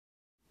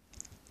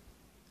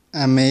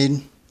I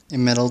made a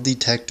metal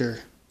detector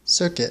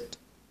circuit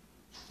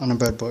on a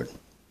breadboard.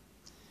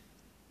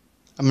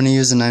 I'm going to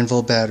use a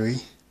 9-volt battery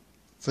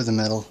for the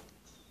metal.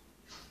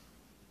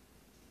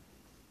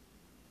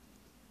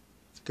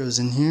 It goes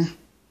in here.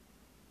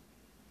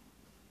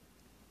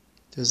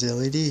 There's the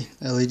LED.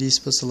 The LED is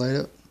supposed to light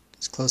up.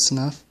 It's close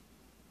enough.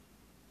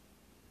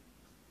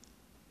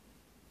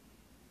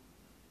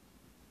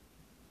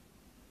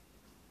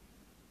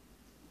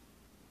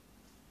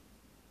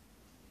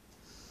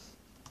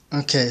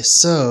 Okay,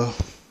 so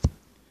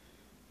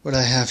what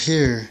I have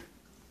here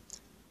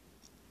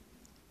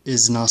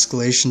is an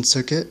oscillation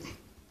circuit.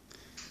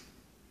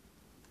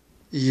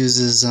 It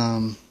uses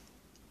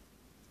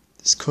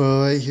this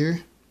coil right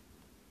here.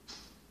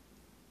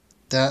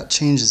 That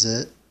changes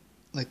it,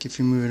 like if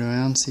you move it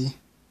around, see?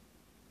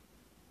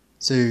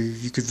 So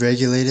you could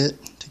regulate it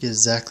to get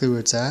exactly where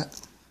it's at,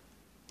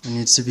 where it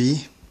needs to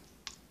be.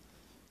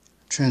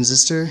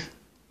 Transistor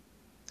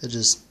that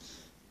just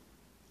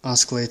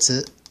oscillates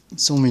it.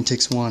 It only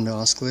takes one to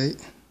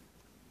oscillate.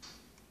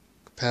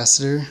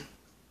 Capacitor,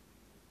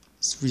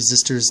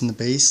 resistors in the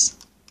base.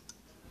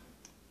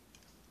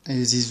 I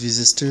use these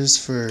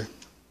resistors for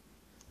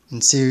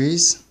in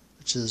series,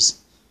 which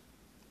is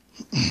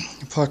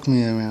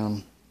approximately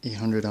around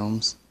 800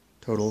 ohms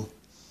total.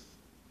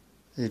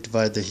 They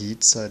divide the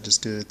heat, so I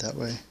just do it that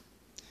way.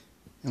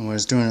 And when I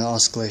was doing an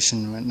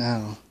oscillation right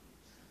now,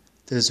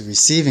 there's a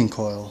receiving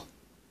coil.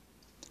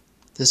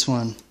 This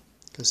one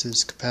goes through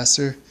this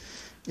capacitor.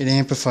 It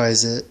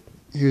amplifies it.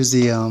 Here's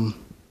the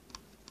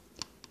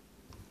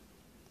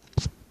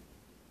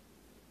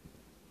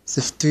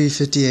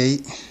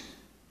 358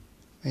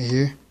 right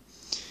here.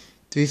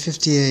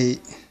 358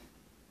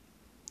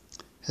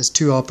 has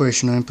two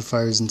operational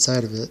amplifiers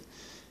inside of it.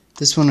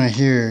 This one right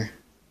here,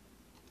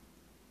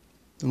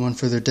 the one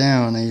further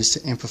down, I use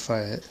to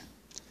amplify it.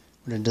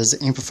 What it does,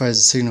 it amplifies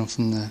the signal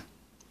from the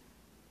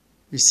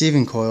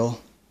receiving coil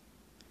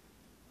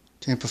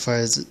to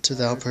amplifies it to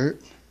the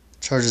output,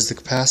 charges the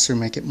capacitor,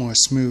 make it more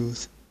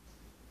smooth,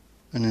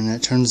 and then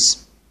it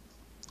turns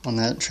on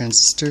that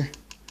transistor.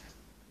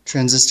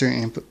 Transistor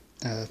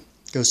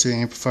goes to the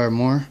amplifier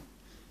more.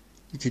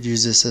 You could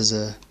use this as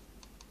a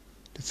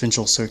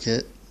differential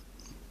circuit,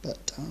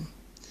 but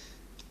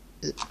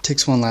it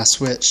takes one last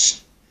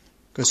switch,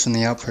 goes from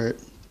the output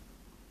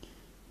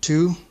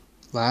to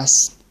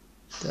last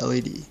the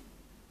LED,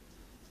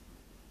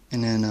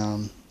 and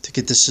then to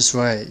get this just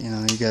right,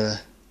 you gotta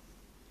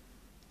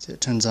see it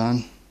turns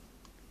on.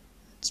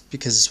 It's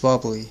because it's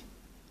wobbly,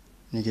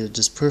 and you get it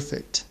just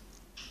perfect.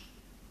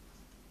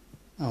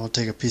 I will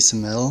take a piece of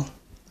metal,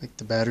 like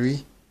the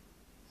battery,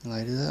 and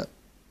light it up.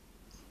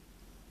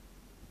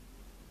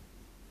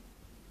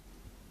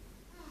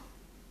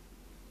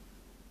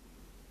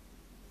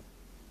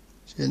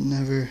 It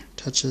never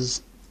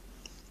touches.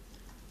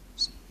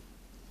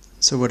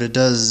 So what it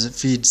does is it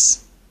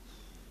feeds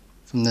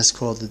from this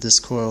coil to this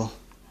coil,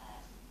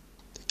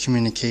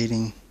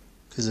 communicating,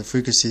 because the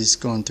frequency is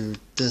going through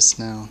this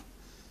now.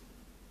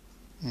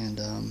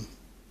 And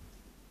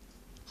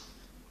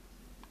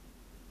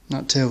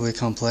not terribly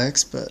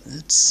complex, but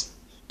it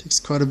takes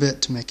quite a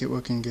bit to make it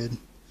working good.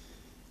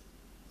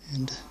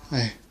 And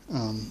I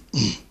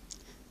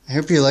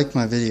hope you liked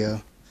my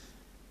video,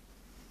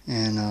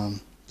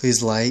 and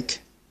please like.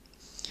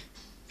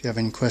 If you have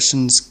any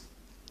questions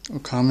or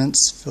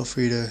comments, feel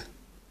free to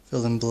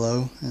fill them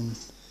below, and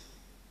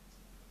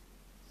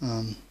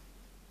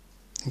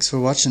thanks for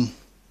watching.